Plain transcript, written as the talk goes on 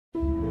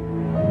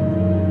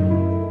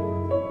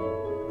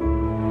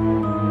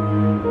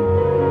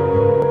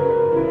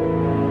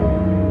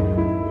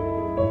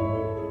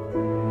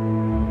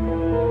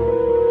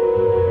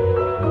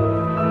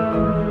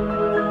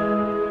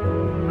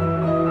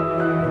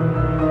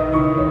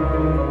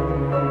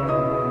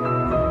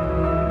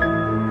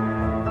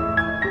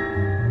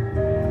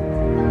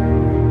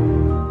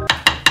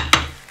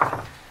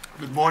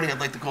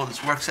like to call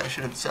this work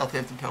session of the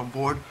Southampton Town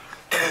Board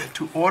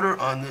to order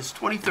on this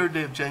 23rd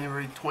day of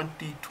January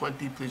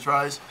 2020. Please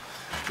rise.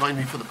 Join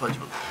me for the Pledge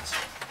of Allegiance.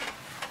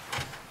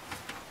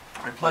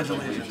 I pledge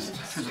allegiance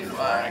to the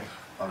flag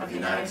of the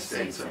United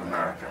States of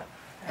America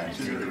and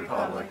to the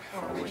republic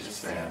for which it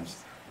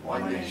stands,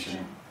 one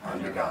nation,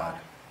 under God,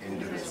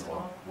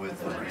 indivisible,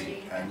 with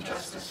liberty and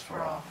justice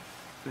for all.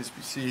 Please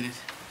be seated.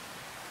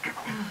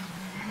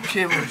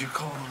 Kim, would you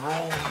call the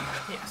roll?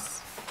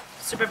 Yes.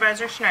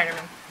 Supervisor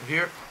Schneiderman.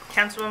 Here.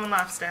 Councilwoman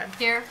Lofstad.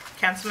 Here.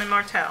 Councilman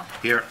Martell.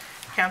 Here.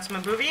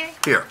 Councilman Bouvier.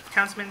 Here.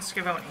 Councilman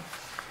Scavone.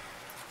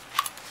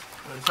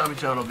 Tommy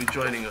John will be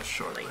joining us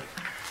shortly.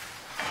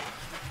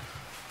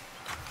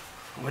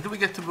 When do we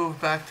get to move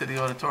back to the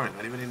auditorium?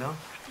 Anybody know?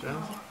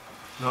 No?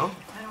 No?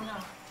 I don't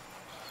know.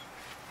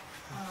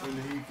 When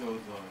the heat goes on.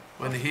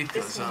 When the heat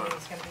This goes on. meeting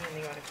is going to be in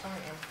the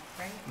auditorium,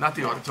 right? Not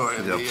the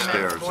auditorium, The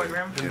upstairs.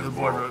 boardroom. In the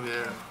boardroom,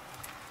 yeah.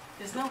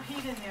 There's no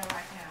heat in there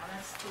right now,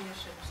 that's the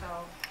issue,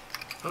 so.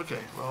 Okay,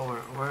 well,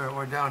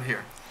 we're down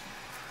here.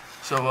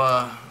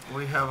 So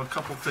we have a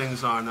couple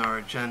things on our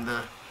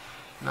agenda.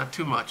 Not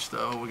too much,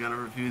 though. We're going to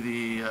review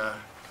the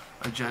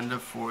agenda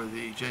for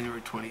the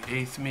January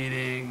 28th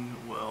meeting.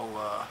 We'll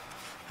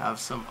have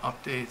some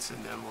updates,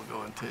 and then we'll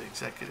go into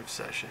executive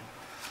session.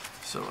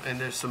 So, and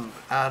there's some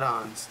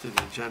add-ons to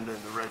the agenda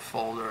in the red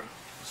folder.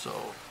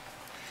 So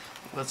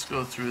let's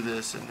go through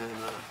this, and then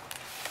the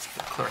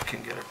clerk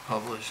can get it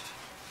published.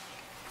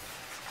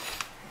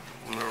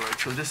 All right,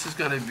 so this is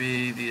going to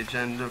be the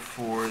agenda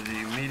for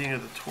the meeting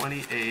of the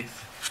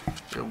 28th.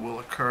 It will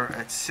occur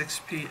at 6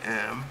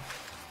 p.m.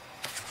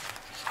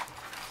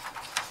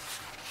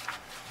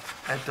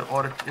 at the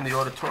in the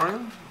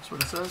auditorium. That's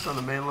what it says on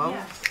the main level.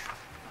 Yes,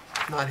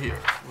 Not here.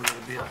 We're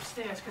going to be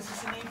upstairs, because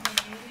it's an evening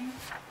meeting.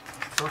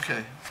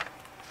 Okay.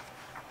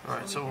 All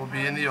right, so we'll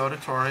be in the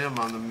auditorium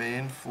on the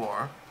main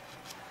floor.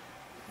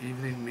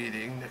 Evening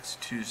meeting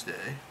next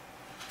Tuesday.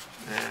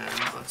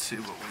 And let's see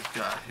what we've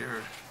got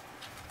here.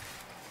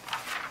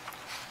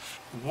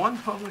 One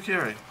public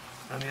hearing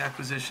on the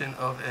acquisition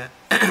of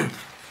I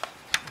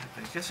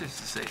guess it's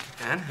to say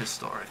a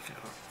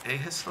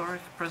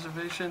historic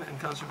preservation and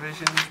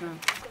conservation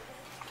easement.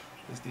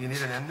 Do you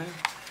need an N there?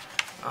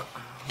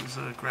 Who's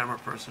a grammar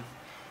person?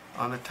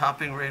 On the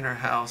Topping Rayner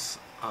House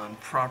on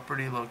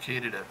property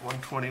located at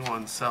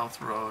 121 South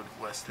Road,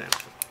 West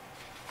Hampton.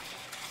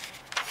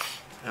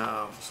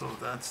 So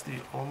that's the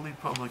only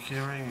public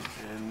hearing,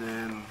 and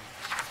then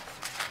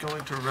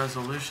going to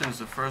resolutions,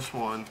 the first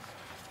one,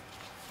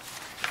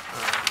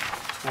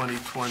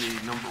 2020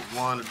 number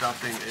 1,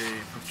 adopting a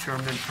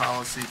procurement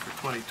policy for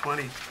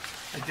 2020.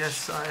 I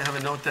guess I have a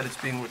note that it's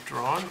being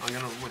withdrawn. I'm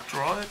going to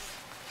withdraw it.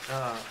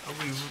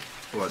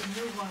 What?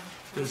 New one.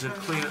 Does it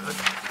clean?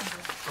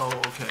 Oh,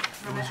 okay.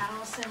 Remember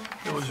Allison?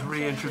 It was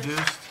reintroduced.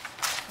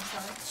 I'm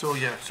sorry? So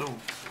yeah, so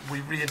we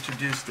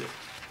reintroduced it.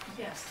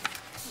 Yes.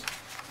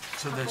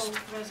 So A there's.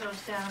 couple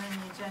resos down in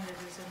the agenda,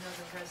 there's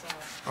another reso.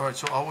 All right,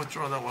 so I'll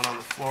withdraw that one on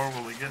the floor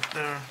when we get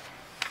there.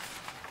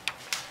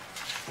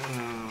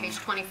 Page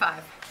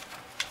 25.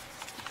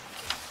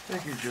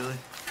 Thank you, Julie.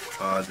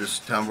 This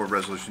Town Board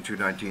Resolution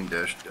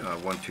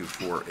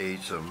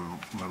 219-1248,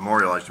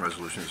 memorializing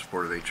resolution in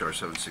support of H.R.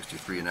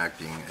 763,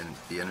 enacting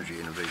the Energy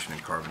Innovation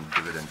and Carbon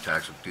Dividend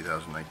Tax of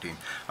 2019.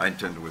 I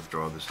intend to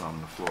withdraw this on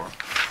the floor.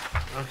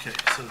 Okay,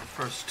 so the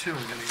first two are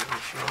going to get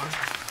withdrawn.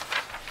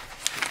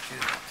 Thank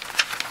you.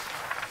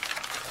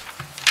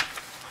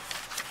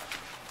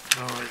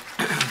 All right,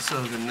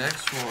 so the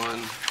next one,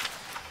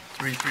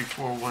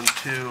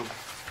 33412,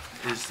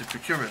 is the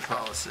procurement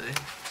policy.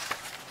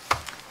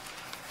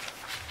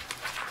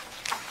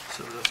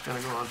 So that's going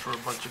to go on for a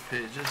bunch of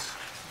pages.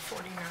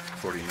 49.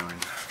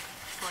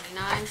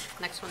 49.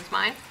 Next one's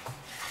mine.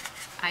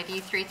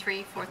 ID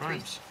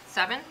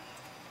 33437.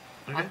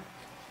 Okay?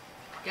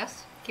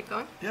 Yes? Keep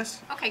going?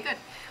 Yes? Okay, good.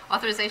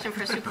 Authorization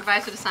for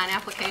supervisor to sign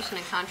application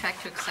and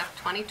contract to accept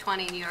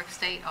 2020 New York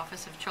State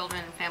Office of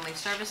Children and Family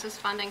Services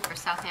funding for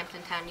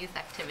Southampton Town youth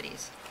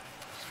activities.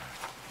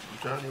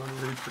 John, you want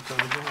to read for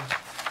Tommy John?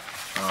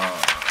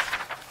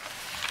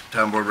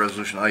 Town Board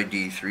Resolution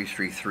ID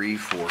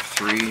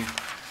 33343,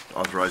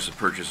 authorize the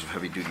purchase of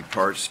heavy-duty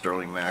parts,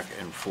 Sterling Mac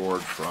and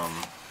Ford from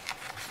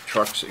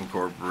Trucks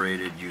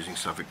Incorporated using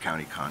Suffolk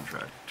County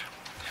contract.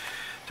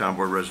 Town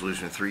Board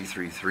Resolution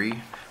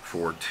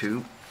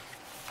 33342.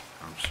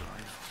 I'm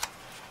sorry.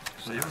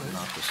 Is that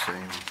not the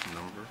same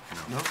number?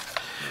 No?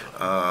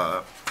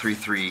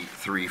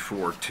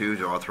 33342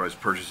 to authorize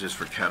purchases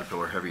for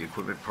Caterpillar heavy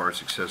equipment,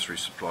 parts, accessories,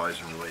 supplies,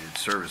 and related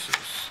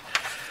services.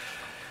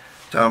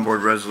 Town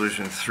Board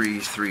Resolution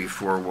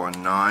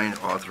 33419,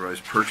 authorize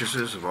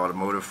purchases of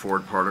automotive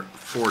Ford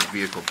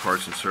vehicle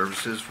parts and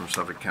services from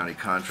Suffolk County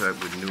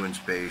contract with Newlands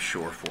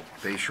Bayshore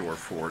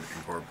Ford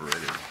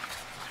Incorporated.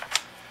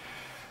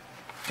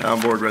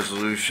 Town Board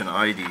Resolution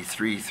ID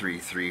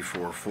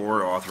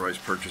 33344, authorize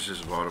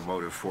purchases of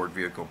automotive Ford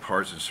vehicle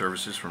parts and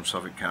services from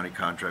Suffolk County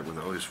contract with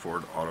Otis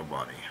Ford Auto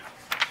Body.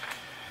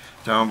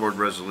 Town Board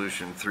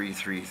Resolution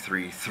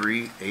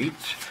 33338,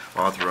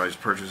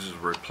 authorized purchases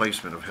of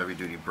replacement of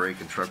heavy-duty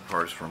brake and truck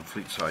parts from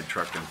Fleet Side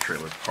Truck and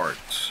Trailer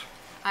Parts.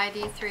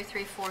 ID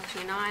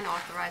 33429,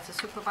 authorize the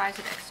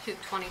supervisor to execute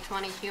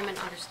 2020 Human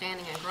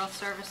Understanding and Growth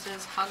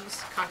Services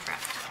HUGS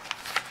contract.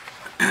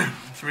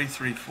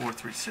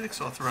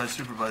 33436, authorize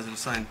supervisor to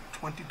sign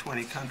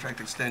 2020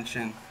 contract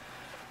extension,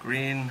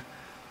 Green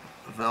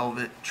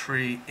Velvet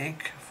Tree,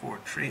 Inc., for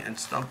tree and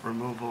stump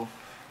removal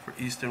for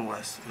east and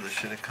west of the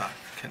Shinnecock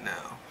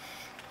Canal.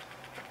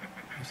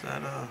 Is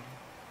that,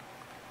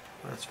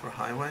 that's for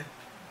highway?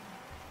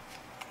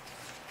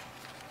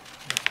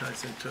 That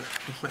ties into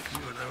what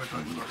you and I were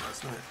talking about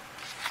last night.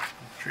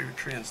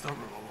 Tree and stump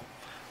removal.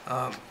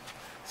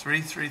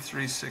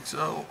 33360,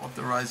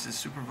 authorizes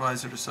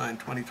supervisor to sign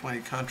 2020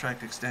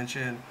 contract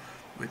extension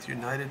with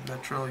United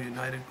Metro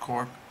United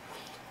Corp.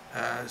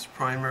 As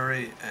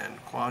primary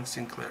and Quad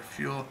Sinclair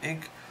Fuel,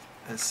 Inc.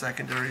 as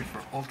secondary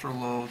for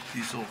ultra-low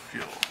diesel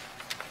fuel.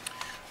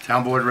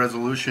 Town Board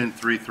Resolution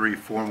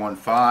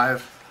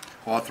 33415,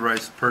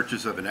 authorize the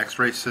purchase of an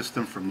X-ray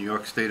system from New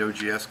York State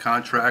OGS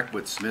contract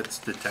with Smith's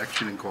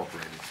Detection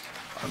Incorporated.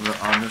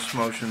 On this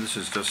motion, this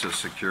is just a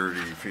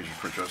security feature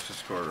for Justice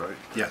Score, right?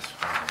 Yes.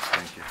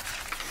 Thank you.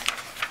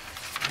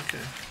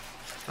 Okay.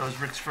 That was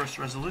Rick's first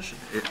resolution.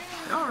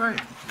 All right.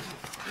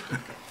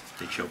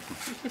 They choked him.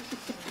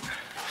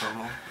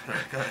 All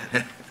right, go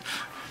ahead.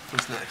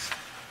 Who's next?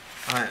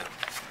 I am.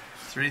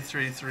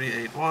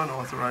 33381,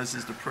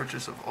 authorizes the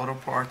purchase of auto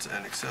parts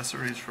and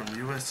accessories from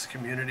U.S.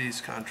 Communities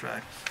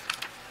contract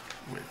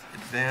with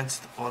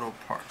Advanced Auto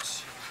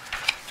Parts.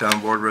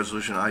 Town Board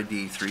Resolution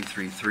ID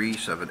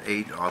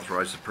 33378,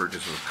 authorizes the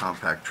purchase of a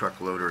compact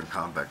truck loader and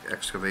compact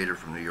excavator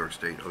from New York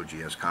State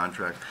OGS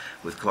contract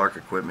with Clark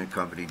Equipment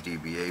Company,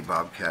 DBA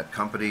Bobcat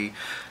Company,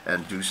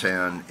 and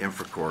Doosan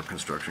Infracore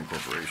Construction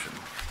Corporation.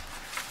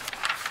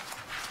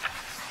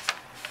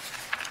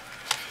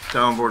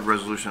 Town Board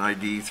Resolution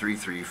ID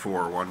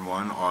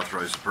 33411,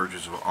 authorizes the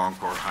purchase of an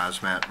Encore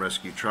Hazmat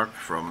Rescue Truck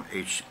from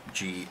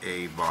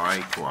HGA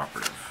Buy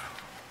Cooperative.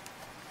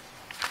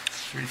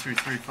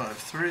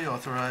 33353,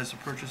 authorize the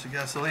purchase of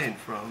gasoline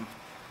from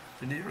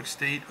the New York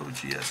State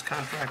OGS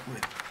contract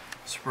with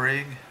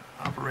Sprague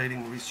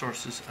Operating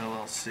Resources,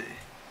 LLC.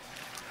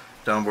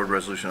 Town Board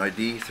Resolution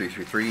ID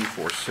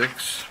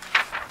 33346,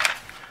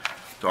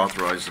 to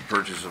authorize the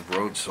purchase of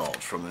road salt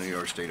from the New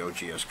York State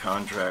OGS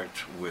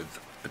contract with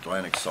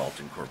Atlantic Salt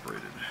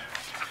Incorporated.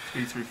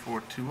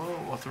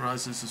 33420,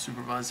 authorizes the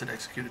supervisor to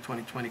execute a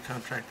 2020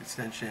 contract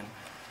extension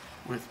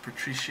with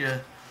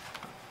Patricia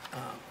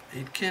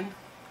Aitken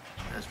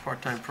as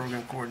part-time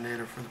program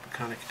coordinator for the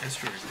Peconic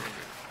Estuary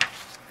program.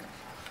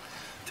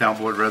 Town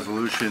Board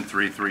Resolution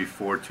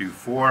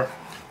 33424,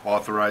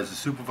 authorize the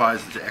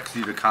supervisor to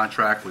execute a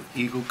contract with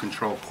Eagle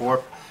Control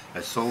Corp.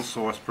 as sole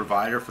source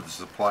provider for the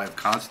supply of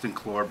constant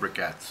chlor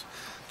briquettes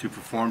to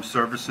perform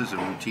services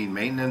and routine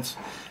maintenance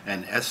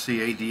and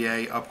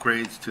SCADA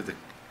upgrades to the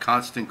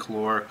constant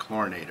chlor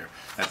chlorinator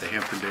at the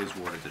Hampton Bays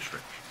Water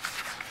District.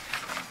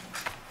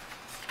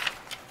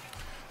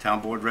 Town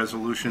Board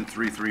Resolution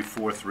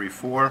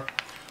 33434,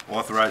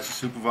 authorize the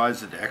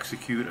supervisor to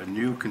execute a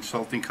new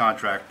consulting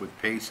contract with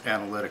Pace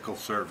Analytical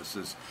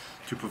Services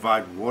to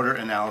provide water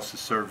analysis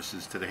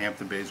services to the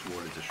Hampton Bays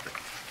Water District.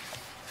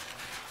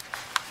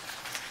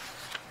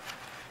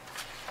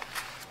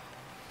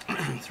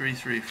 Resolution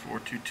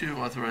 33422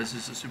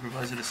 authorizes the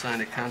supervisor to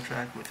sign a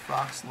contract with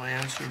Fox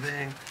Land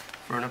Surveying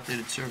for an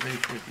updated survey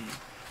for the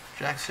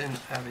Jackson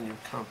Avenue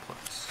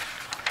complex.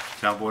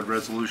 Town Board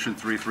Resolution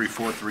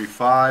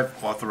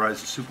 33435,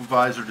 authorize the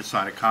supervisor to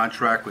sign a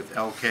contract with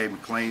L.K.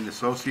 McLean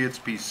Associates,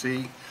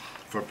 P.C.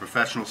 for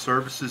professional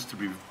services to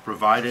be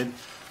provided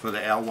for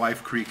the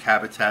Alewife Creek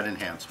Habitat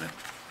Enhancement.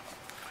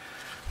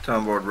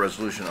 Town Board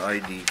Resolution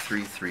ID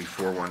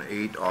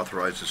 33418,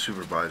 authorize the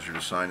supervisor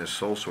to sign a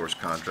sole source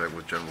contract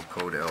with General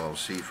Code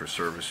LLC for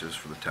services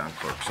for the town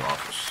clerk's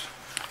office.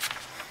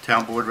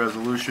 Town Board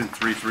Resolution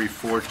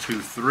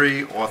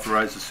 33423,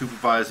 authorize the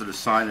supervisor to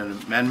sign an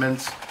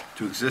amendments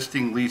to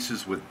existing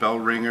leases with Bell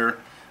Ringer,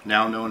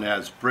 now known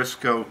as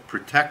Briscoe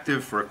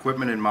Protective, for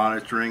equipment and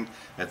monitoring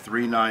at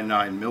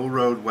 399 Mill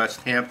Road,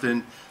 West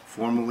Hampton,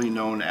 formerly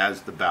known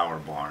as the Bower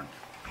Barn.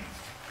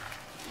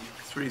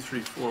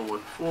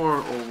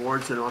 33414,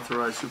 awards and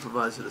authorize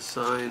supervisor to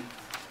sign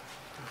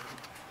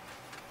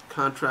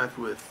contract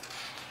with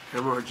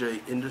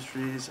MRJ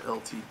Industries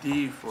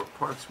LTD for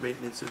Parks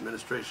Maintenance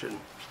Administration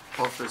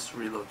office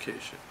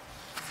relocation.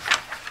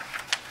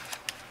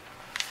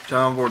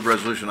 Town Board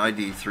Resolution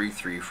ID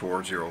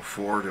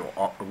 33404,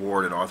 to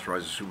award and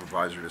authorize the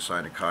supervisor to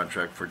sign a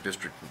contract for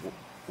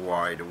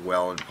district-wide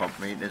well and pump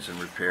maintenance and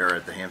repair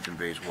at the Hampton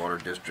Bays Water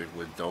District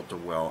with Delta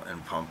Well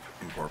and Pump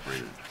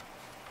Incorporated.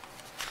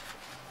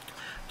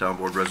 Town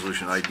Board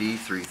Resolution ID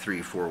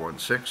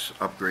 33416,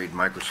 upgrade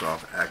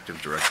Microsoft Active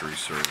Directory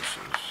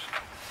services.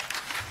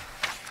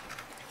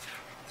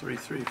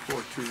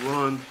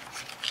 33421,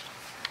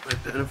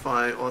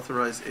 identify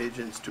authorized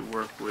agents to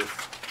work with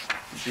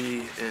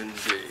B&B.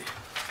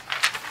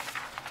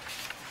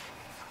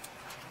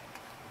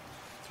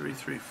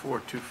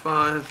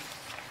 33425,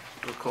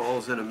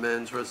 recalls and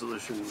amends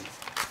Resolution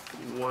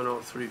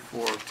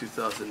 1034 of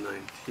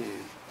 2019.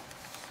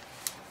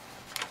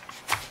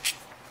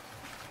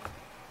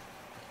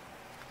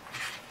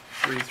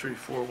 Three,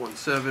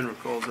 417,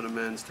 recalls and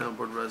amends Town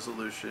Board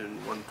Resolution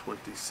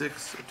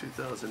 126 of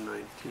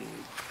 2019.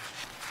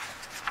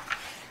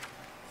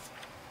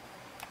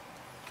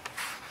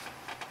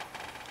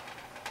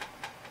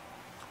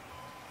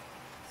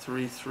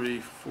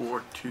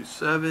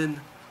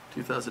 33427,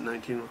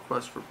 2019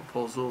 request for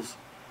proposals,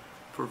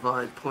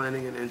 provide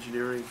planning and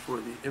engineering for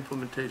the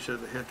implementation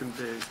of the Hampton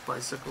Bays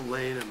bicycle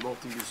lane and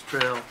multi-use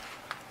trail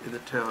in the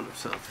town of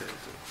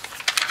Southampton.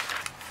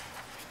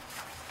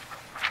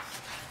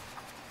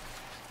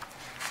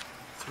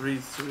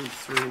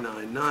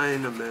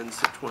 33399 amends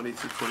the 20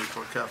 through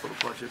 24 capital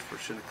budget for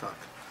Shinnecock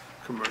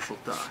Commercial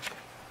Dock.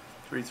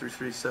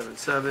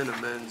 33377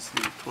 amends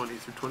the 20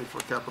 through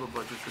 24 capital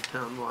budget for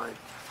townwide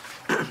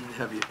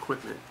heavy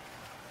equipment.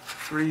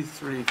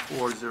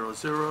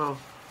 33400,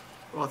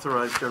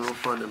 authorize general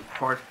fund and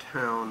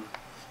part-town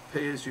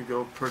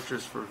pay-as-you-go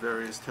purchase for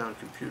various town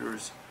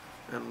computers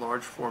and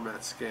large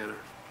format scanner.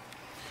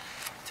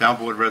 Town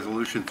Board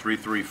Resolution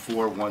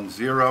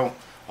 33410,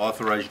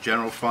 authorize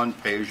general fund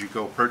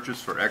pay-as-you-go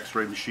purchase for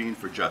X-ray machine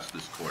for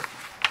Justice Court.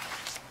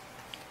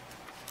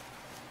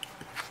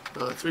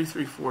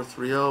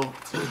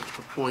 33430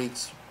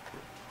 appoints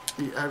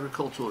the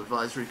Agricultural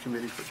Advisory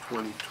Committee for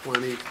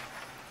 2020.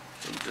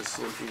 I'm just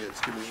looking at,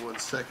 give me 1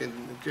 second.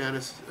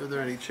 Janice, are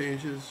there any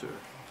changes or?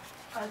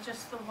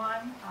 Just the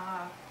one,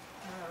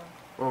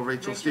 Oh,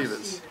 Rachel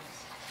Stevens.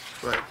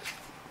 Right.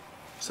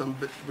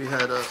 We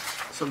had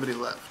somebody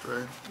left,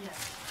 right?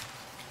 Yes.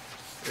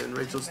 And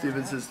Rachel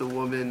Stevens is the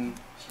woman,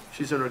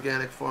 she's an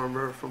organic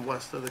farmer from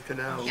west of the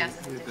canal.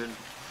 Yes. We've been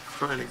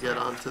trying to get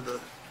onto the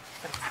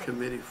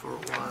committee for a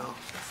while.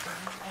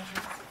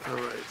 All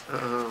right.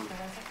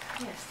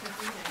 Yes,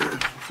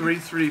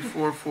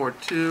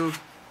 33442.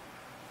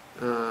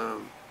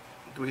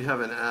 Do we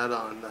have an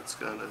add-on that's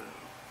gonna,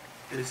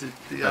 is it,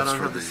 the That's add-on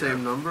for have the the,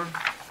 same number?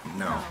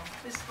 No.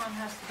 This one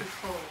has to be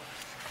full.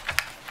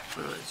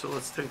 All right, so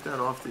let's take that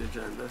off the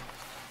agenda.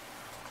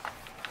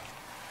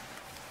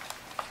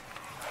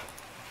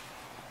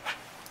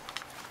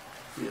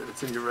 Yeah,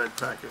 it's in your red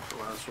packet, the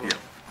last one.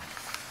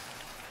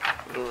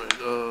 Yeah. All right,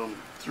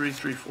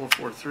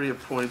 33443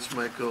 appoints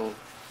Michael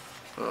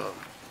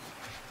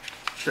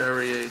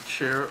Charrier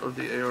Chair of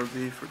the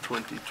ARB for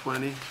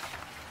 2020.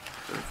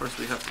 And first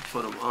we have to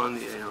put him on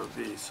the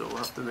ARB, so we'll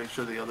have to make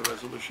sure the other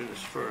resolution is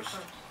first.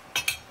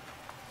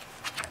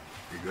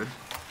 You good?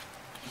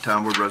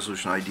 Town Board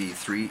Resolution ID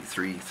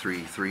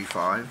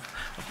 33335,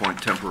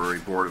 appoint temporary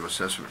Board of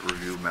Assessment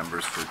Review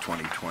members for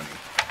 2020.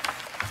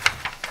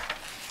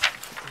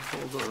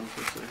 Hold on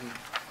for a second.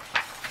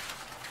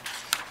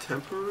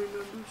 Temporary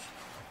members?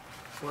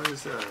 Why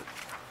is that?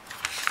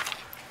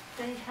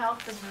 They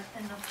help in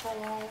the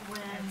fall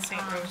when.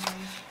 St.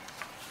 Rosalie.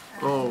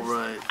 Oh,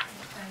 right.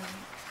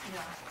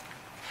 Yeah.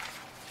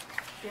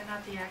 They're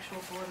not the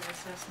actual Board of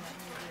Assessment,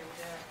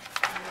 they're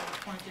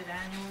appointed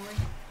annually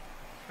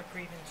For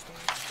grievance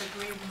days. for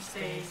grievance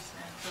days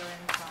and for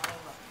any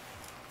follow-up.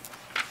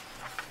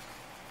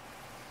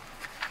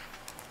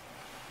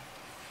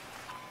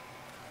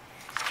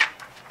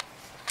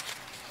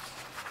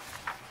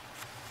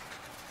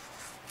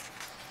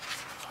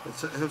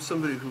 I have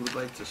somebody who would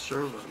like to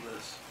serve on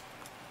this.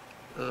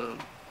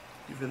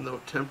 Even though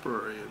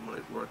temporary, it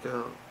might work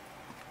out.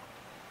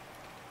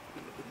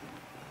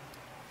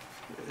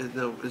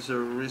 Now, is there a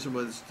reason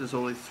why there's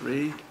only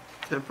 3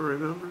 temporary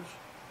members?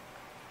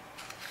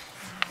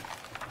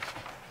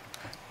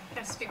 I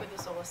have to speak with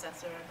the sole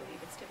assessor. I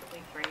believe it's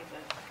typically 3, but I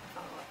can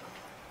follow up on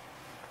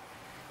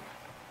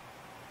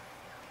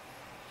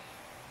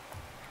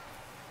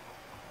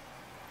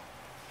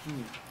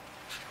that.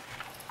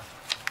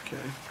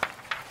 Okay.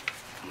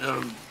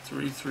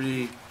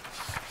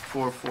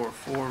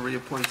 33444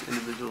 reappoints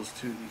individuals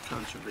to the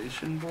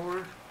Conservation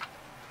Board.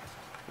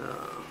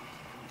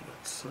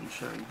 That's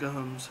Sunshine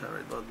Gums,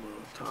 Harry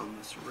Ludlow,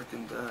 Thomas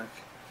Rickenback.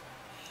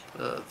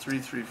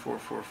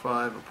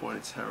 33445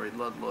 appoints Harry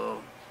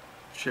Ludlow,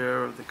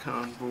 Chair of the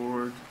Con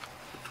Board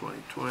for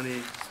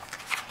 2020.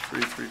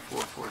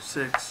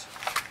 33446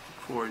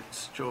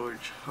 appoints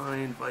George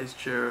Hine, Vice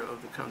Chair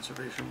of the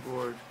Conservation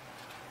Board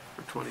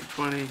for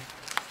 2020.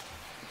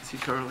 Is he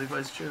currently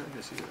Vice Chair? I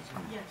guess he is.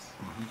 Yes.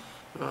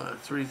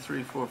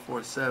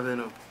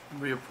 33447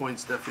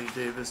 reappoints Stephanie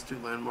Davis to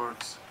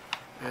Landmarks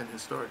and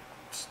Historic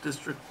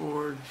District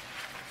Board.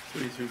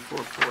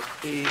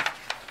 33448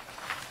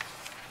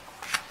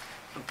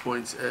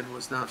 appoints Ed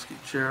Wisnowski,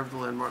 Chair of the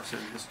Landmarks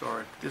and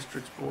Historic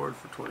Districts Board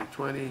for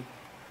 2020.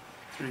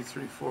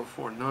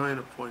 33449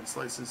 appoints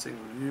Licensing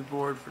Review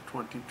Board for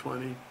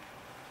 2020.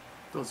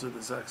 Those are the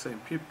exact same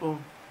people.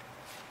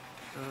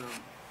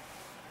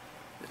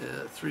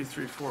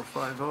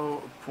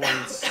 33450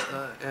 appoints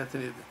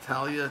Anthony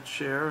D'Italia,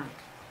 Chair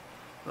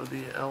of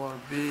the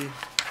LRB.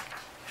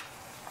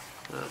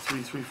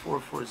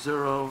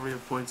 33440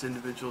 reappoints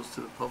individuals to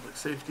the Public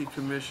Safety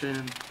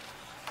Commission.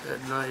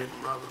 Ed Knight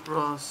and Robert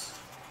Ross.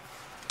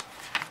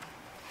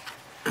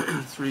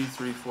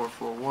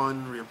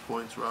 33441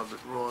 reappoints Robert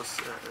Ross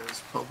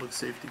as Public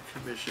Safety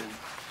Commission,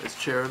 as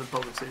Chair of the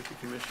Public Safety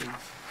Commission,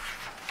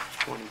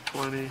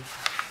 2020.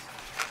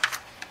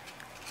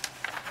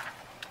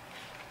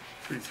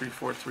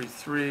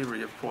 33433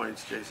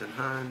 reappoints Jason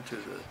Hahn to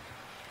the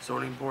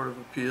Zoning Board of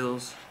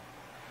Appeals.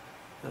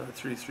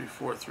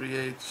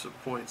 33438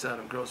 appoints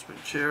Adam Grossman,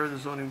 Chair of the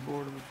Zoning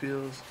Board of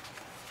Appeals.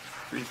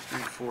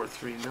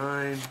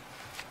 33439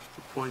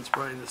 appoints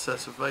Brian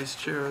DeSessa, Vice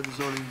Chair of the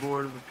Zoning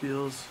Board of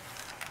Appeals.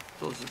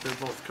 They're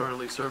both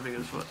currently serving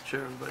as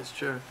Chair and Vice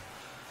Chair.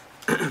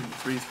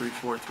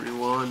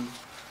 33431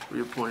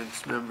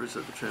 reappoints members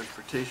of the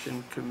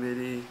Transportation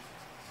Committee.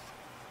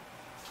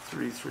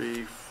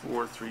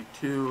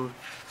 33432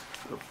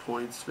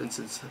 appoints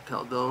Vincent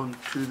Taldone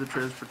to the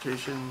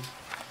Transportation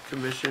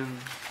Commission.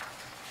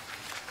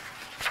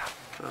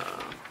 Go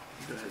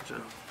ahead,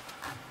 Joe.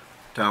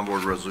 Town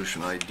Board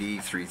Resolution ID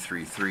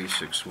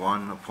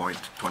 33361, appoint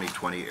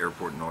 2020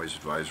 Airport Noise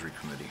Advisory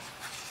Committee.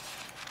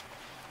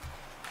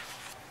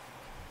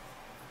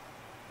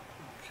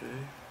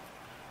 Okay.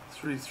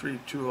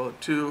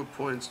 33202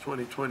 appoints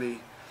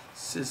 2020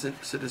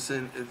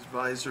 Citizen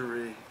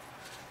Advisory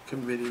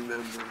Committee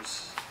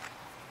members.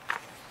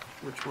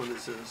 Which one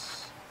is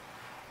this?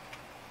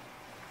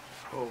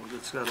 Oh,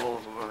 it's got all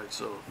of them. All right,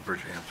 so,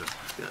 Bridgehampton.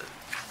 yeah,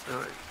 all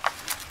right.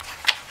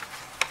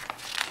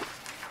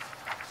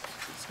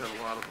 It's got a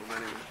lot of them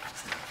anyway.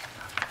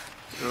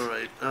 All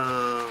right,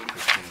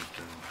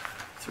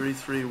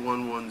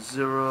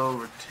 33110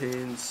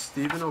 retains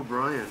Stephen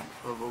O'Brien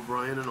of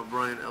O'Brien and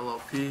O'Brien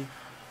LLP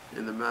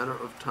in the matter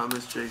of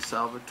Thomas J.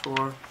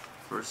 Salvatore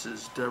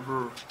versus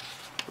Deborah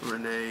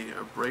Renee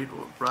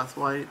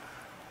Brathwaite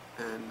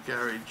and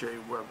Gary J.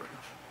 Weber.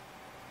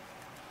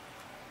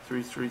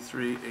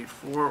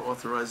 33384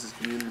 authorizes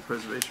Community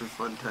Preservation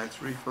Fund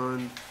tax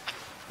refund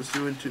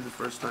pursuant to the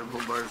first-time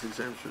homebuyers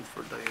exemption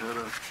for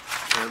Diana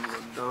M.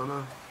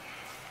 Dono.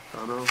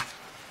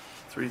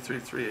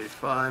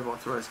 33385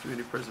 authorized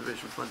Community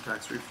Preservation Fund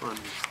tax refund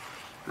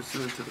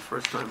pursuant to the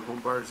first-time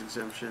homebuyers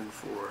exemption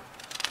for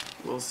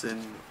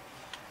Wilson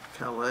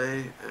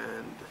Calais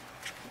and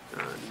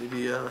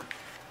Nydia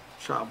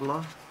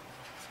Chabla.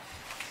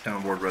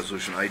 Town Board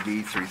Resolution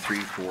ID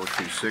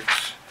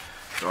 33426,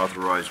 to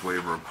authorize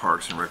waiver of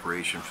Parks and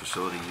Recreation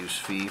Facility use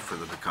fee for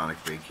the Peconic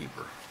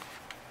Baykeeper.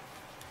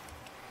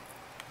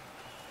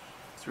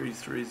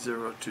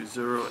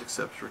 33020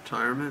 accepts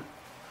retirement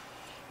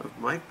of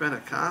Mike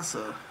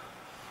Benacasa,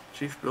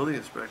 Chief Building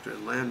Inspector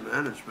in Land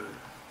Management.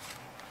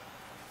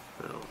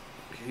 Well,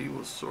 he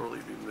will sorely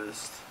be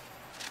missed.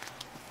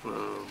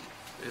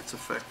 It's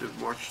effective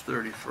March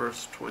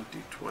 31st,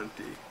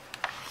 2020.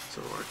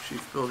 So our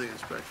Chief Building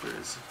Inspector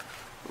is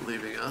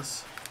leaving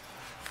us.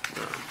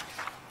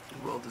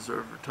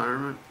 Well-deserved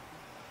retirement.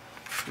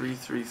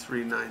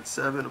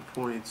 33397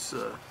 appoints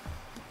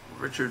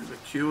Richard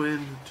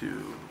McEwen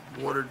to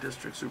Water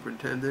District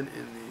Superintendent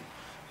in the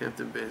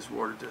Hampton Bays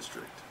Water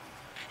District.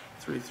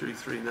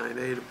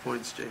 33398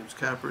 appoints James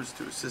Cappers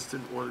to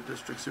Assistant Water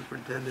District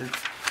Superintendent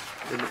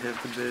in the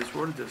Hampton Bays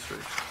Water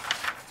District.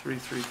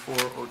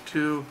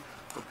 33402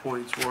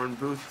 appoints Warren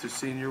Booth to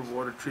Senior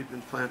Water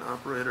Treatment Plant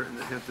Operator in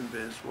the Hampton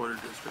Bays Water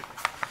District.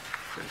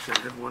 Actually,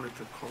 I had wanted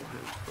to call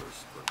him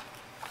first, but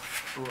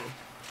oh well.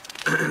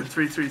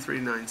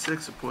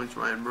 33396 appoints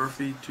Ryan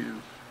Murphy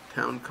to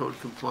Town Code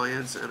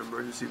Compliance and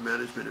Emergency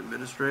Management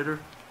Administrator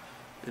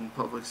in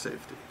Public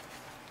Safety.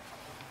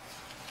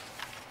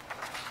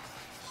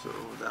 So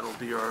that'll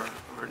be our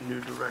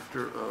new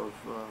Director of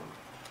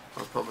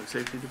our Public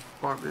Safety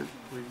Department.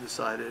 We've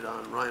decided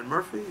on Ryan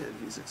Murphy, and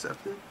he's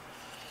accepted.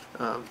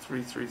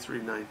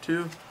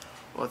 33392,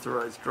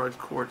 authorized drug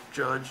court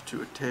judge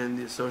to attend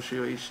the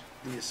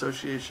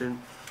Association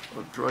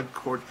of Drug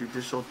Court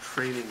Judicial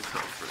Training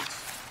Conference.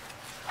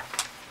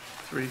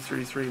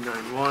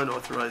 33391,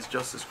 authorized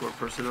justice court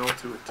personnel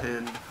to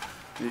attend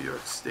New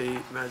York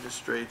State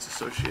Magistrates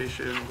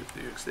Association with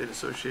New York State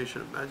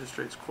Association of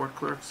Magistrates Court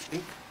Clerks,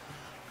 Inc.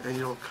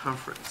 Annual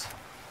Conference.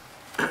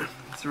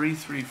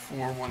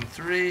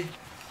 33413,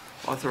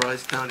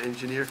 authorized town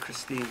engineer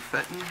Christine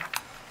Fenton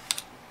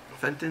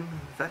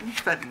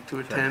to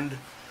attend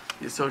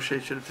the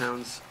Association of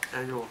Towns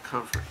Annual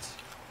Conference.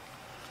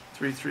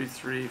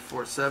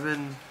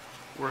 33347,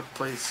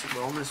 Workplace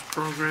Wellness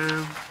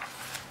Program.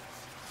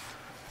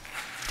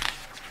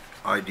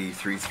 ID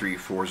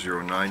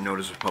 33409,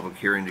 notice of public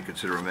hearing to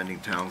consider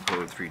amending Town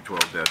Code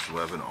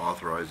 312-11,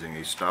 authorizing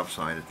a stop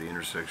sign at the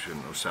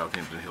intersection of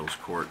Southampton Hills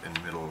Court and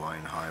Middle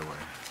Line Highway.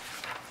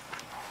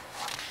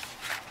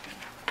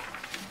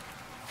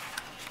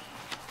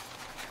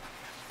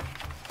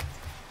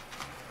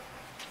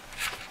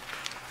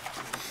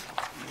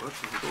 What?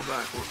 Go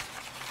back one.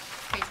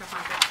 Page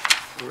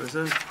 100. Where is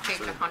it? Page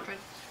 100.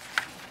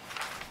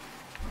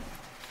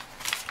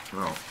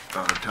 Well,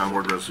 Town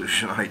Board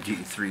Resolution ID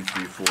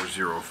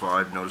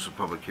 33405, notice of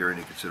public hearing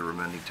to consider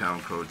amending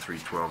Town Code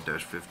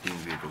 312-15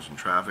 vehicles and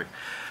traffic,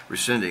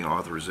 rescinding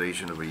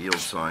authorization of a yield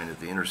sign at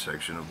the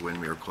intersection of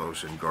Windmere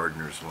Close and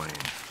Gardner's Lane.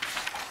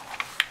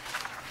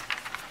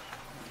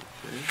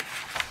 Okay.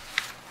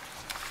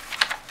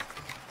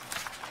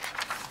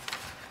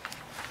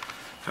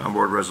 Town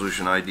Board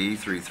Resolution ID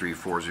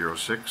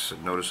 33406,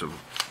 notice of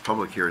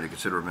public hearing to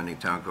consider amending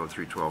Town Code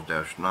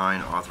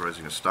 312-9,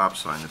 authorizing a stop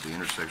sign at the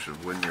intersection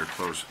of Windmere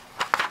Close.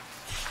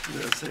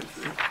 Yeah, same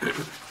thing.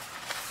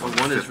 Well,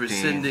 one is 15,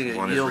 rescinding a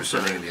one is yield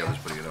rescinding sign. and the other's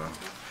putting it on.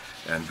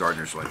 And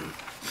Gardner's Lane.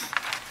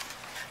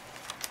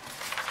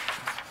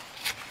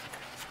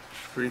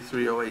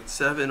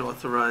 33087,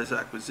 authorize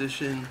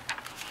acquisition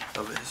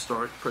of a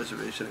historic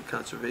preservation and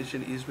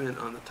conservation easement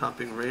on the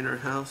Topping Rayner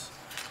House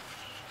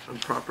on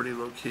property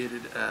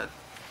located at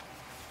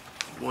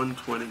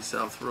 120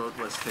 South Road,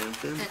 West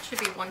Hampton. That should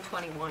be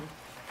 121.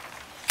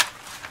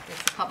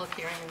 It's the public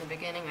hearing in the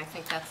beginning. I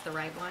think that's the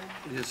right one.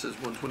 This says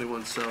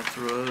 121 South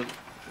Road,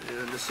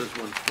 and this says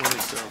 120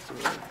 South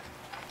Road.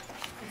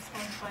 It's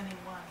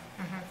 121,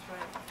 that's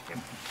right.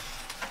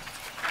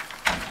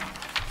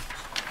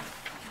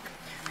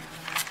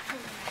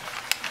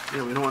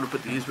 Yeah, we don't want to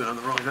put the easement on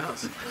the wrong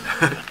house.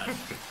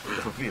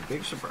 It'll be a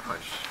big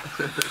surprise.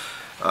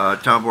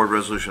 Town Board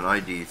Resolution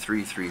ID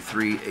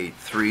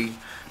 33383,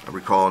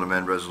 recall and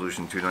amend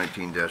Resolution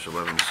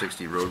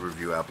 219-1160, road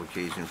review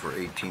application for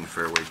 18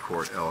 Fairway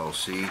Court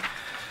LLC,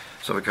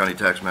 Suffolk County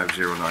Tax Map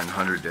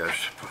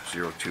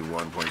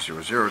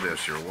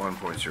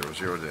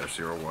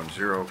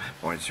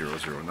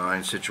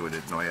 0900-021.00-01.00-010.009, situated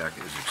at Noyak,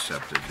 is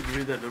accepted. Could you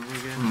read that number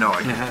again? No,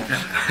 I can't.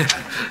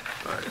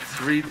 All right,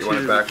 32. You want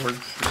it backwards?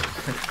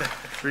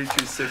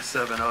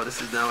 32670,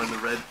 this is now in the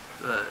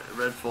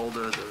red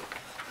folder, the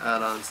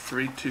add-ons.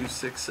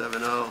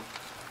 32670,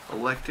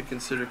 elect to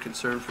consider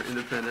concern for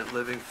independent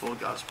living, full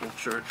gospel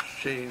church,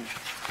 change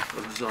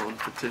of zone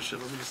petition.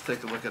 Let me just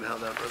take a look at how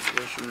that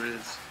resolution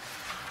reads.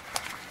 The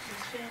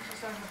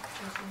changes on the,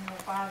 is in the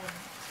bottom,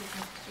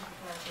 Mr.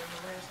 Supervisor,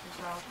 the last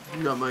result.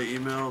 You got my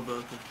email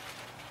about the...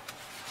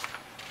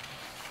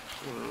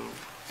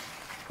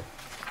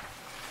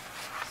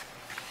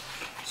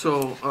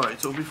 So, all right,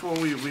 so before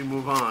we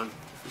move on,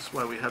 this is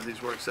why we have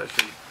these work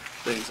session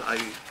things. I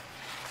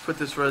put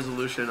this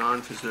resolution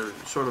on because they're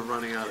sort of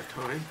running out of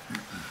time.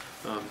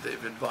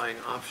 They've been buying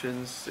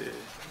options to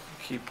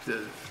keep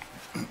the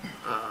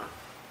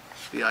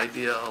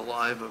idea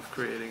alive of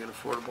creating an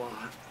affordable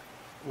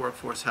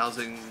workforce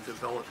housing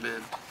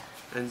development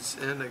and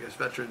I guess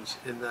veterans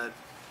in that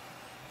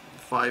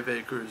 5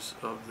 acres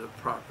of the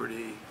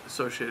property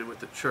associated with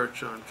the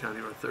church on County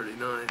Road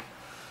 39.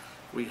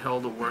 We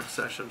held a work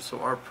session,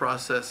 so our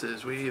process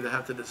is we either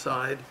have to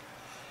decide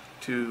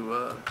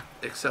to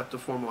accept a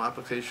formal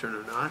application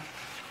or not.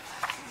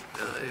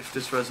 If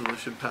this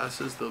resolution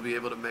passes, they'll be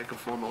able to make a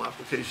formal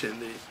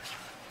application.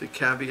 The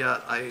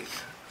caveat I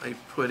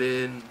put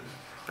in,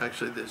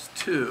 actually there's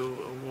two.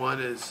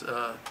 One is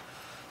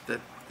that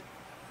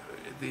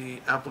the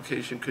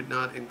application could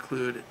not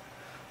include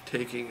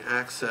taking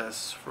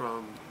access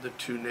from the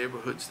 2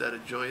 neighborhoods that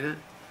adjoin it,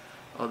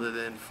 other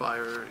than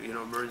fire,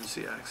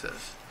 emergency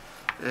access.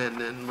 And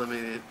then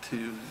limit it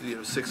to,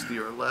 60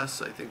 or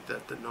less. I think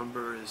that the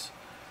number is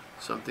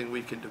something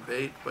we can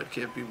debate, but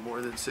can't be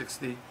more than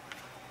 60.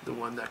 The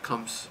one that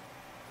comes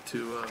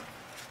to,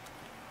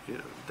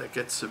 that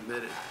gets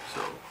submitted.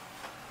 So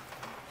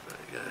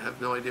I have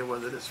no idea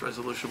whether this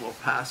resolution will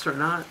pass or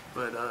not,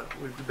 but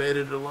we've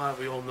debated it a lot.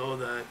 We all know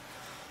that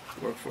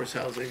workforce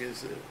housing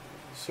is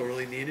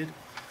sorely needed,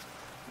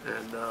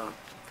 and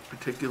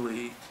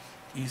particularly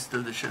east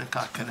of the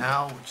Shinnecock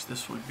Canal, which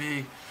this would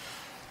be.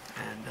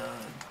 And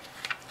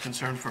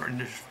concern for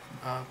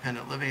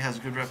independent living has a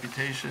good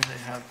reputation. They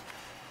have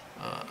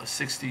a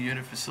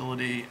 60-unit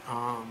facility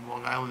on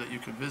Long Island that you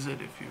could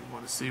visit if you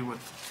want to see what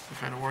the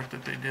kind of work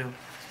that they do.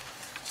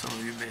 Some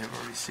of you may have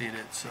already seen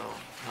it. So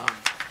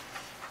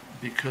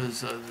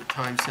because of the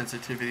time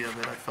sensitivity of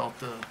it, I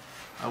felt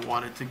I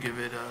wanted to give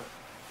it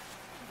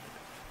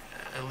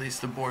at least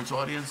the board's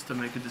audience to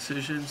make a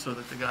decision so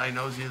that the guy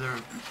knows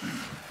either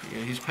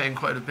he's paying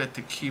quite a bit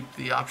to keep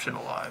the option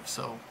alive.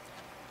 So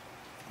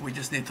we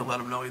just need to let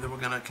them know either we're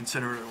going to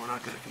consider it or we're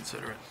not going to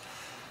consider it.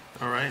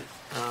 All right.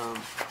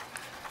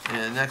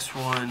 And next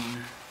one,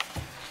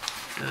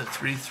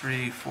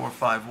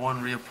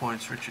 33451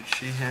 reappoints Richard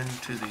Sheehan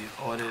to the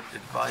Audit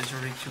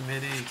Advisory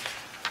Committee.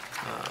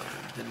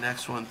 The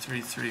next one,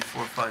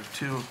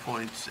 33452,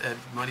 appoints Ed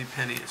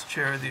Moneypenny as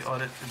chair of the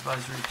Audit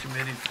Advisory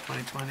Committee for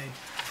 2020.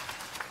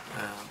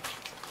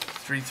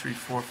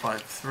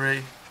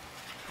 33453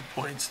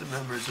 appoints the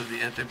members of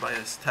the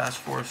Anti-Bias Task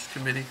Force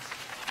Committee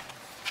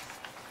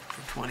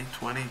for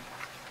 2020. I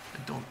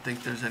don't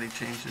think there's any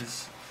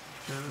changes.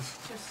 Dennis?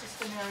 Just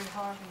Sister Mary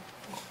Harvey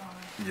is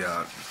fine.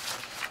 Yeah,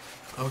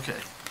 Okay,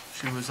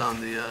 she was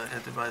on the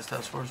Anti-Bias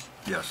Task Force?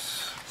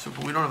 yes. So,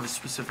 but we don't have a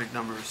specific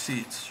number of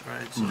seats,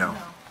 right? So, No.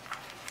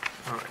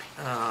 all right,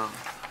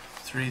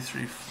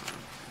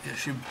 Yeah,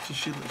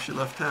 she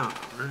left town,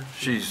 right?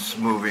 She's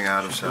moving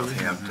out of She's moving.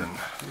 Southampton.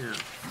 Yeah.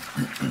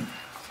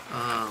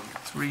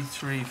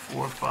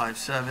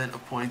 33457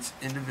 appoints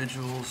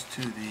individuals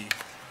to the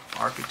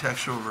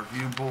Architectural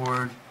Review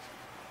Board.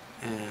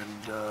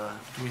 And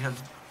do we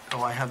have,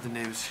 oh, I have the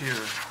names here.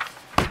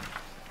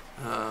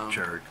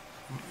 Jared.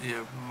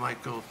 Yeah,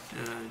 Michael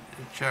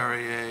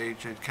Charrier,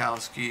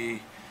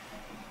 Jankowski,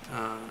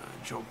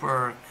 Joe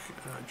Burke,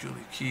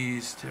 Julie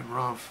Keys, Tim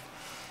Rumpf.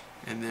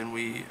 And then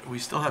we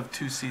still have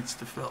 2 seats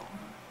to fill.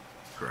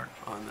 Correct.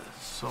 On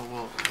this, so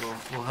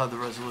we'll have the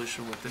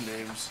resolution with the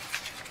names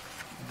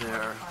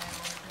there,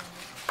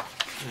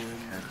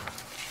 and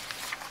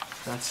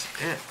that's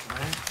it,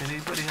 right?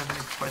 Anybody have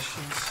any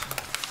questions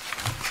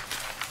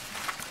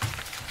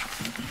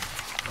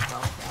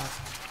about that?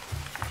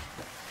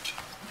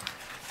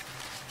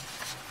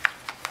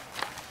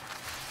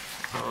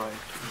 All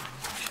right,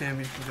 Kim,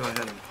 you can go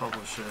ahead and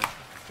publish it.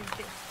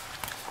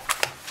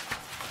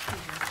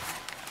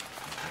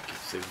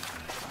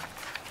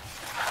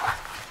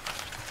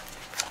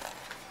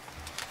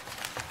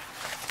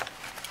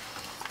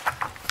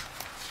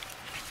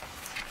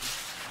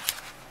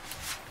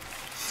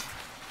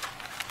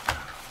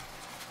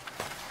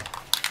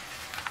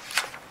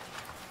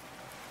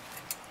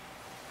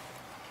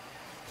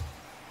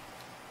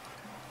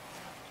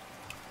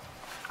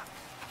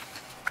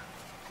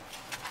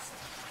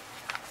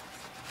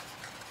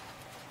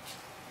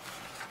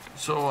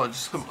 So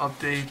just some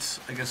updates.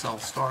 I guess I'll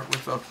start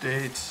with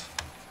updates.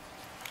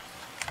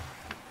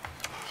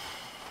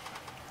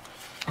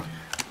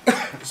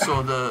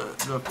 So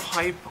the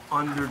pipe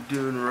under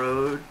Dune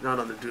Road, not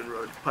under Dune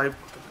Road, pipe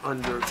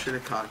under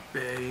Shinnecock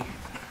Bay,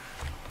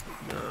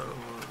 the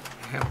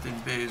Hampton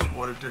Bay's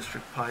Water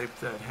District pipe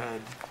that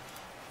had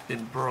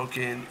been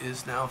broken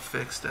is now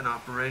fixed and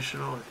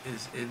operational,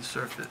 is in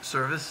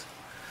service.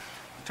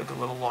 It took a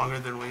little longer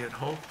than we had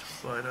hoped,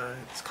 but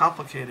it's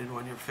complicated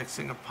when you're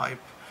fixing a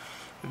pipe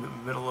in the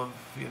middle of,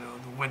 you know,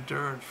 the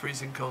winter and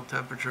freezing cold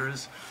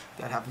temperatures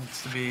that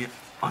happens to be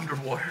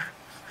underwater.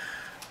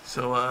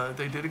 So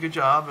they did a good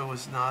job. It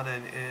was not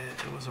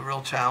it was a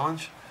real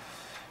challenge,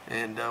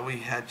 and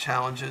we had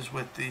challenges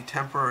with the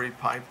temporary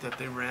pipe that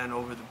they ran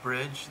over the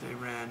bridge. They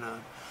ran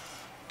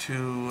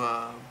 2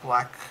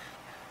 black,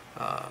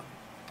 I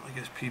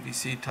guess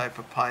PVC type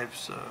of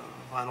pipes,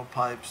 vinyl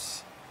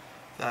pipes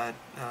that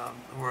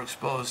were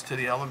exposed to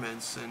the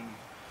elements and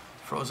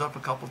froze up a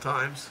couple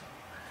times,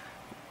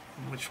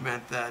 which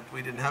meant that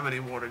we didn't have any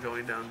water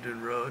going down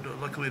Dune Road.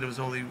 Luckily, there was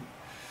only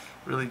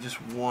really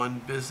just one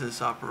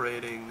business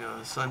operating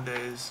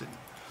Sundays and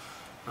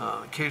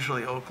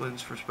occasionally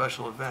Oakland's for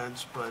special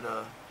events, but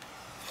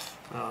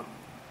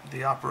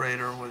the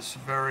operator was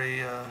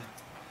very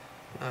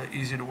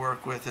easy to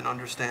work with and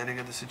understanding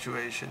of the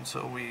situation.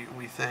 So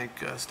we thank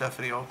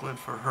Stephanie Oakland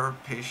for her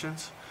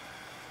patience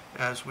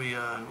as we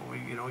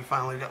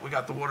finally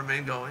got the water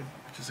main going,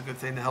 which is a good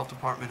thing. The health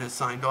department has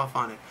signed off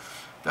on it.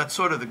 That's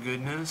sort of the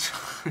good news.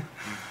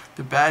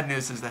 The bad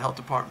news is the health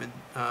department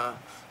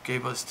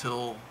gave us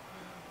till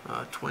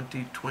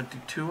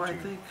 2022, I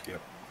think.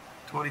 Yep.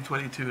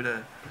 2022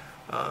 to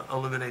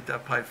eliminate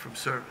that pipe from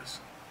service,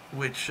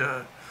 which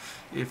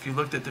if you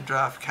looked at the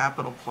draft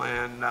capital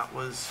plan, that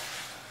was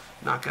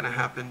not going to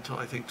happen until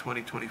I think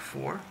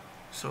 2024.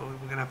 So we're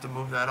going to have to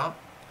move that up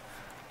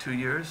 2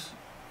 years,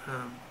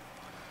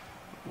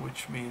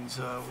 which means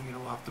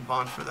we'll have to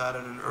bond for that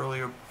at an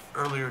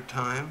earlier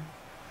time.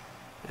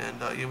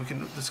 And yeah, we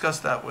can discuss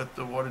that with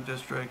the Water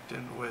District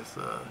and with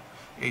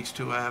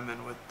H2M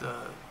and with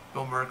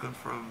Bill Merklin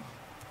from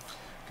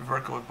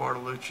DeVerco and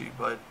Bartolucci,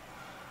 but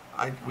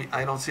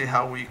I don't see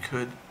how we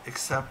could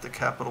accept the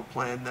capital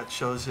plan that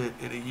shows it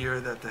in a year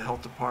that the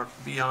health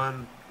department,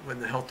 beyond when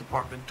the health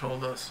department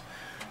told us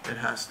it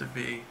has to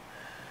be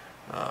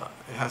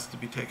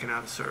taken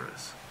out of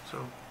service.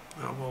 So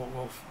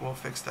we'll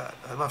fix that.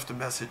 I left a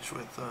message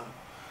with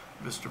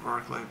Mr.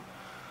 Merklin.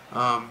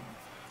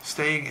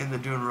 Staying in the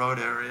Dune Road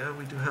area,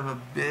 we do have a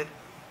bit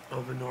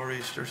of a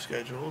nor'easter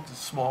scheduled, a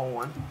small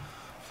one,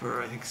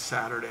 for I think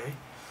Saturday.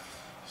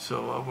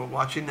 So we're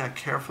watching that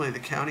carefully. The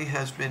county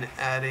has been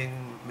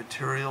adding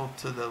material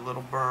to the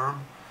little berm,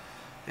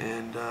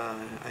 and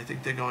I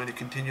think they're going to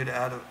continue to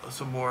add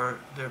some more.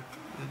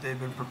 They've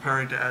been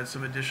preparing to add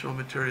some additional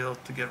material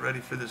to get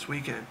ready for this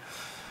weekend.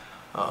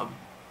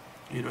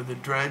 The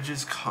dredge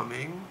is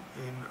coming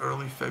in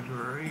early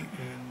February,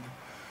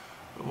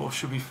 and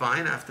should be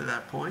fine after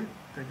that point.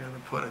 They're going to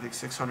put, I think,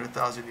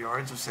 600,000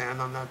 yards of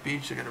sand on that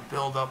beach. They're going to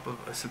build up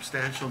a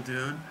substantial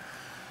dune,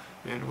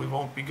 and we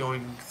won't be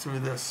going through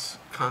this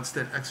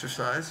constant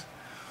exercise.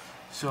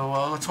 So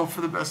let's hope for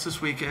the best this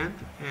weekend,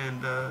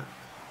 and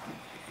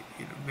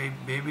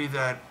maybe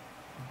that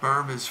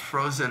berm is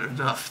frozen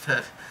enough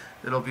that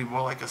it'll be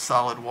more like a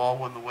solid wall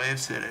when the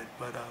waves hit it.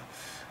 But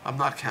I'm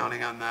not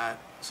counting on that.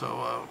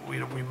 So we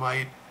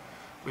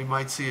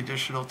might see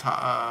additional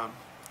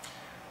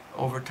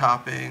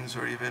overtoppings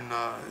or even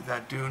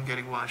that dune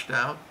getting washed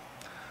out.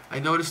 I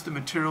noticed the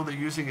material they're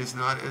using is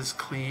not as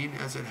clean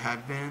as it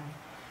had been.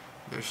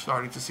 They're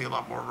starting to see a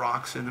lot more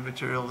rocks in the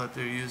material that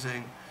they're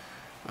using.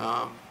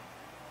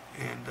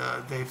 And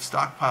they've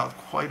stockpiled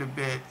quite a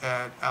bit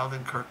at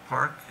Aldenkirk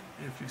Park.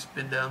 If you've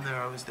been down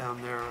there, I was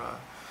down there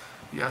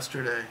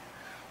yesterday.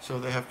 So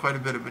they have quite a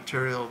bit of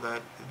material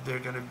that they're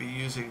going to be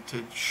using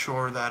to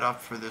shore that up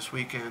for this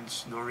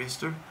weekend's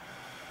nor'easter.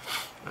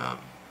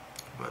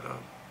 But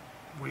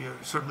we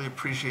certainly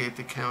appreciate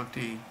the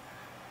county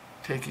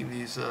taking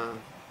these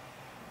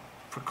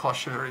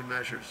precautionary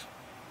measures.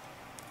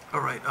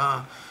 All right,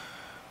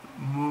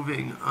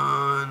 moving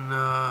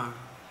on.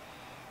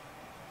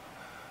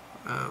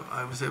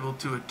 I was able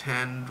to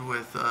attend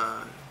with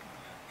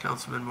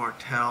Councilman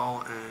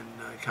Martell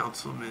and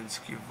Councilman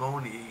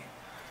Schivoni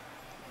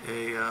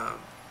a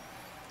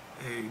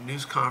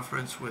news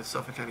conference with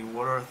Suffolk County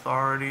Water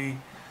Authority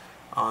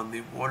on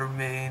the water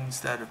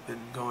mains that have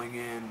been going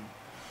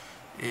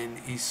in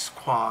East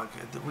Quogue.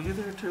 Were you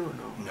there too or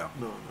no? No.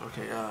 No.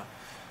 Okay.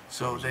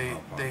 So they,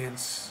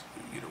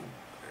 you know,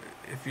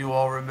 if you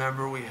all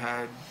remember, we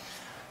had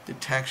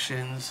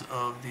detections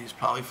of these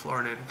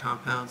polyfluorinated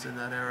compounds in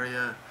that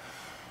area,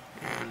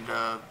 and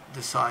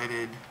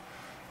decided,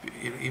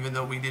 even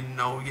though we didn't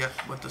know yet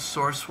what the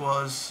source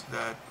was,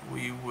 that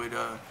we would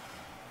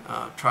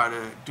try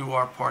to do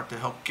our part to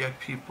help get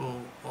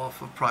people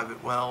off of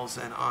private wells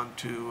and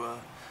onto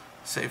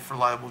safe,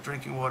 reliable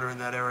drinking water in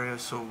that area.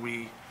 So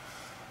we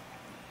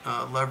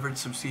leveraged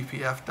some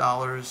CPF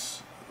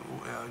dollars,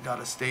 got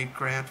a state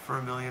grant for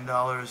 $1 million,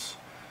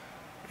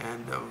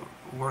 and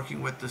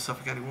working with the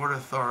Suffolk County Water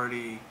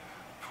Authority,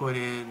 put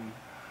in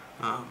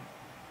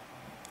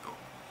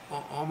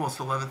almost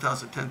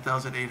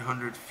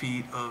 10,800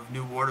 feet of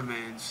new water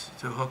mains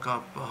to hook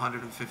up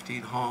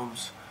 115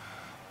 homes.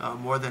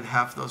 More than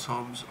half those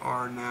homes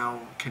are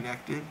now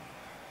connected,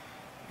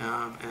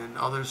 and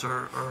others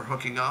are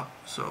hooking up.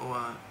 So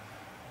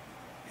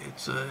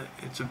it's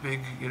a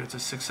big, it's a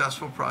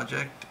successful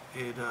project.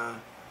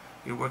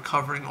 We're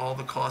covering all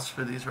the costs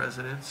for these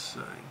residents,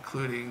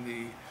 including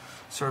the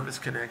service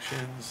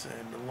connections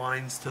and the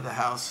lines to the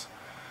house.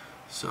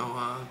 So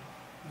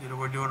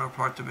we're doing our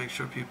part to make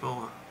sure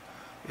people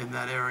in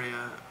that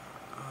area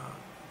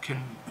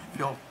can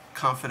feel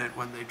confident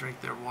when they drink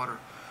their water.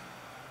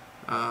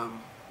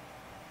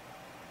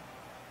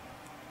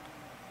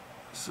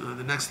 So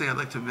the next thing I'd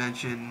like to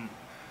mention,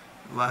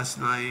 last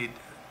night,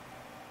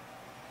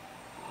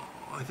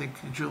 I think,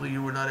 Julie,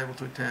 you were not able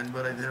to attend,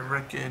 but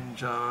Rick and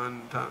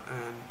John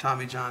and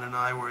Tommy John and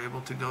I were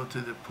able to go to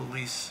the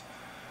police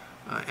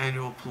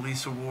annual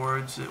police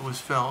awards. It was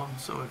filmed,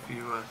 so if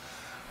you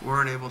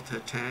weren't able to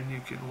attend,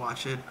 you can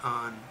watch it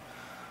on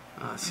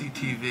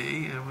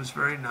CTV. It was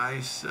very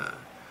nice.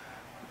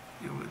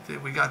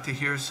 We got to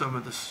hear some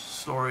of the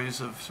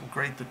stories of some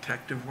great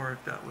detective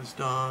work that was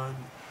done,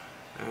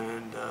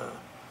 and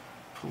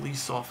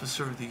police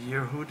officer of the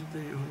year. Who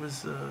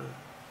was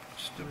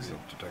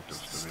Detective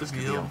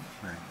Stabile.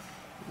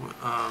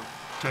 Right.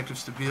 Detective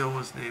Stabile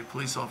was named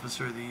police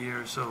officer of the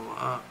year. So,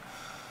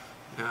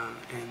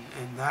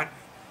 and that,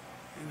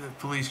 the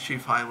police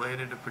chief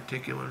highlighted a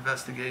particular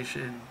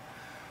investigation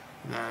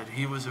that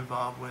he was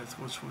involved with,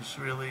 which was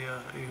really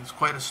it was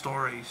quite a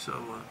story.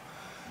 So,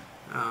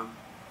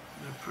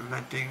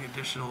 preventing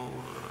additional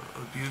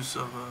abuse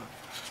of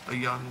a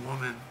young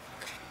woman.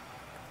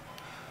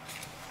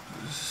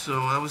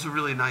 So that was a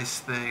really nice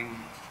thing,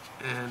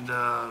 and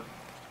I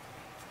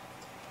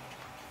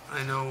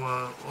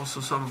know also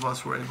some of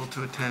us were able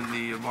to attend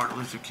the Martin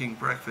Luther King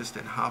breakfast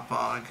in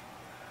Hauppauge.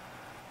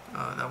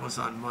 That was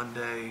on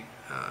Monday.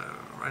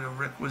 I know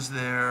Rick was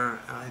there.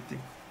 I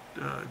think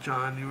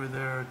John, you were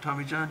there.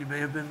 Tommy John, you may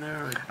have been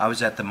there. I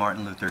was at the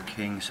Martin Luther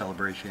King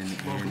celebration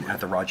at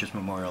the Rogers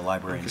Memorial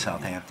Library in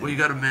Southampton. Well, you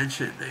got to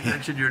mention. They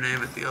mentioned your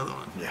name at the other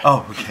one. Yeah.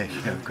 Oh, okay.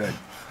 Yeah, good.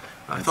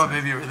 I thought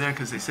maybe you were there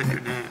because they said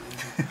your name.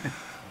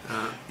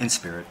 In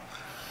spirit.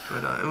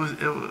 But it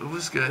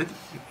was good,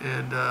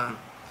 and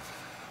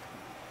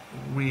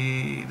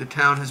the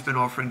town has been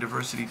offering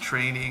diversity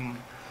training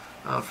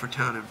for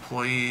town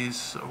employees.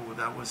 So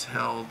that was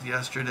held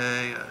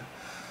yesterday,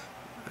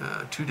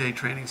 a 2-day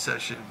training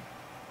session.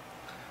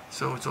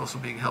 So it's also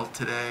being held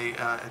today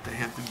at the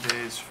Hampton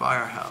Bays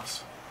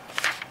Firehouse.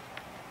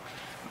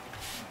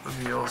 Let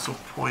me also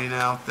point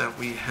out that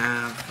we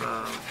have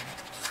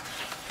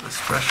a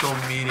special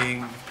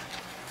meeting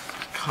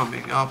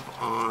coming up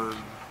on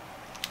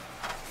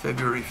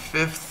February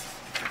 5th.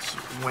 It's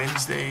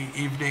Wednesday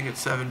evening at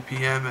 7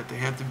 p.m. at the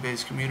Hampton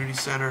Bays Community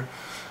Center.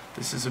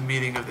 This is a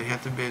meeting of the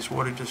Hampton Bays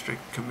Water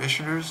District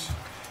Commissioners,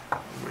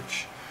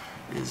 which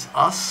is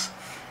us,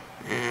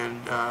 and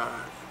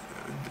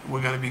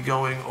we're going to be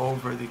going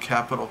over the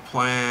capital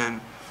plan,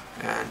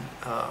 and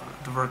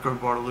DeVerco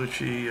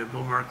Bartolucci,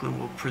 Bill Merklin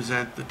will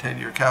present the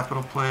 10-year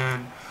capital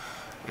plan,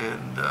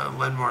 and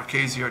Len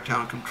Marchese, our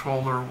town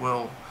controller,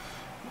 will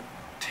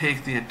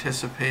take the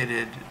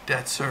anticipated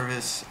debt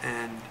service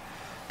and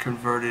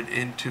convert it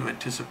into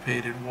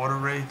anticipated water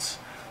rates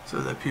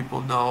so that people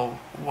know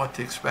what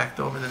to expect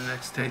over the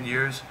next 10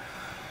 years.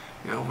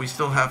 We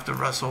still have to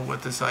wrestle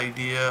with this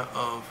idea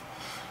of,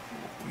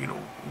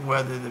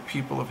 whether the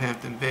people of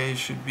Hampton Bays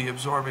should be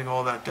absorbing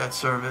all that debt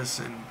service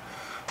and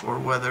or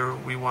whether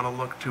we want to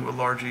look to a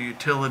larger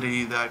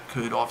utility that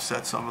could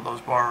offset some of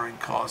those borrowing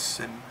costs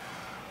and,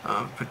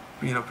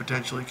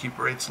 potentially keep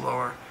rates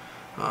lower,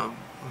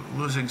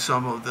 losing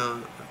some of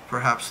the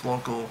perhaps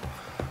local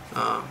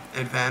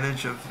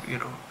advantage of,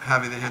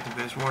 having the Hampton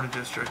Bays Water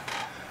District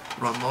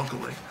run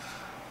locally.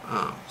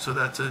 So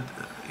that's a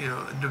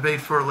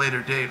debate for a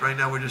later date. Right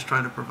now, we're just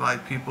trying to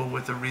provide people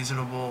with a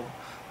reasonable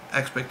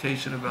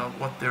expectation about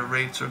what their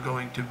rates are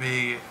going to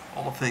be,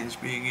 all things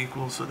being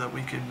equal, so that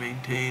we can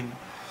maintain,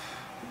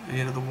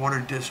 the water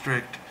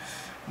district,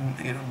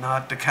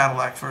 not the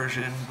Cadillac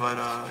version, but,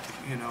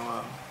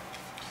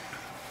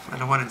 I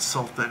don't want to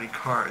insult any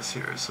cars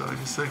here, so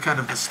just kind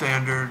of the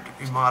standard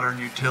modern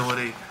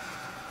utility,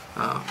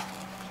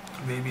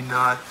 maybe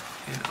not,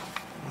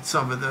 with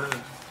some of the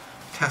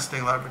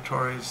testing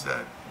laboratories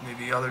that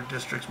maybe other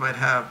districts might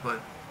have, but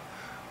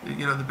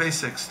the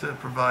basics to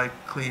provide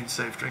clean,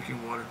 safe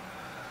drinking water.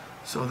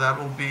 So that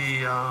will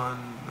be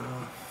on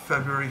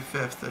February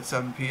 5th at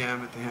 7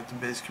 p.m. at the Hampton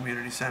Bays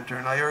Community Center,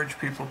 and I urge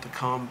people to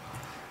come,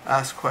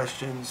 ask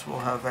questions. We'll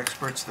have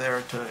experts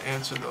there to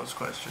answer those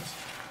questions.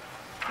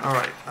 All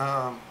right,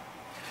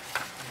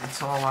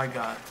 that's all I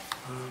got.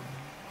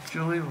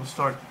 Julie, we'll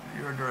start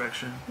your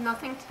direction.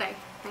 Nothing today.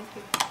 Thank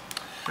you.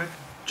 Rick?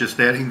 Just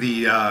adding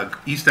the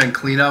East End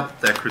cleanup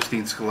that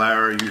Christine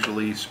Scalara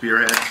usually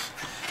spearheads.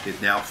 It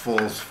now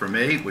falls for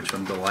me, which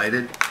I'm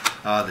delighted.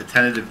 The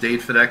tentative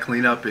date for that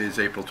cleanup is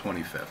April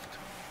 25th.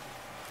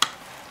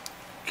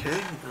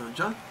 Okay,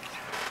 John?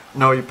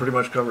 No, you pretty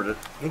much covered it.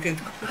 Okay.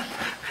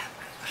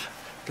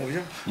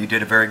 W? You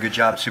did a very good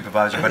job,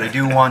 Supervisor, but I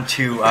do want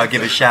to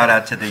give a shout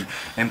out to the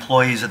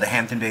employees of the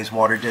Hampton Bays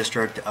Water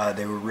District.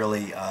 They were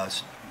really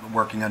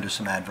working under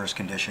some adverse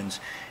conditions,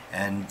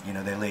 and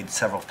they laid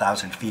several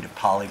thousand feet of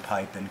poly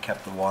pipe and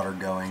kept the water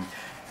going,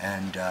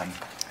 and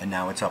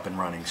now it's up and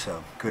running,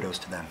 so kudos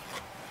to them.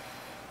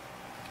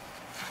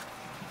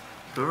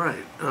 All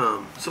right,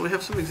 so we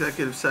have some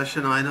executive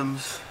session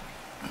items.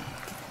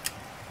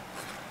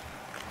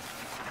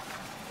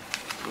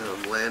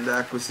 Land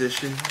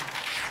acquisition,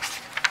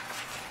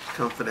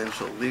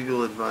 confidential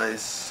legal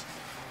advice.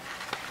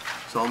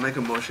 So I'll make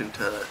a motion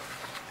to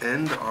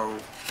end our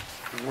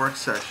work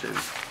session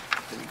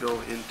and go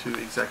into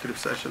executive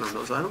session on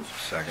those items.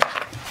 Second.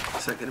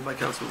 Seconded by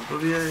Councilman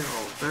Bouvier. All in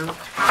favor?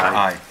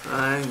 Aye.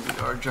 Aye. We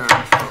are adjourned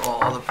for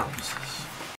all other purposes.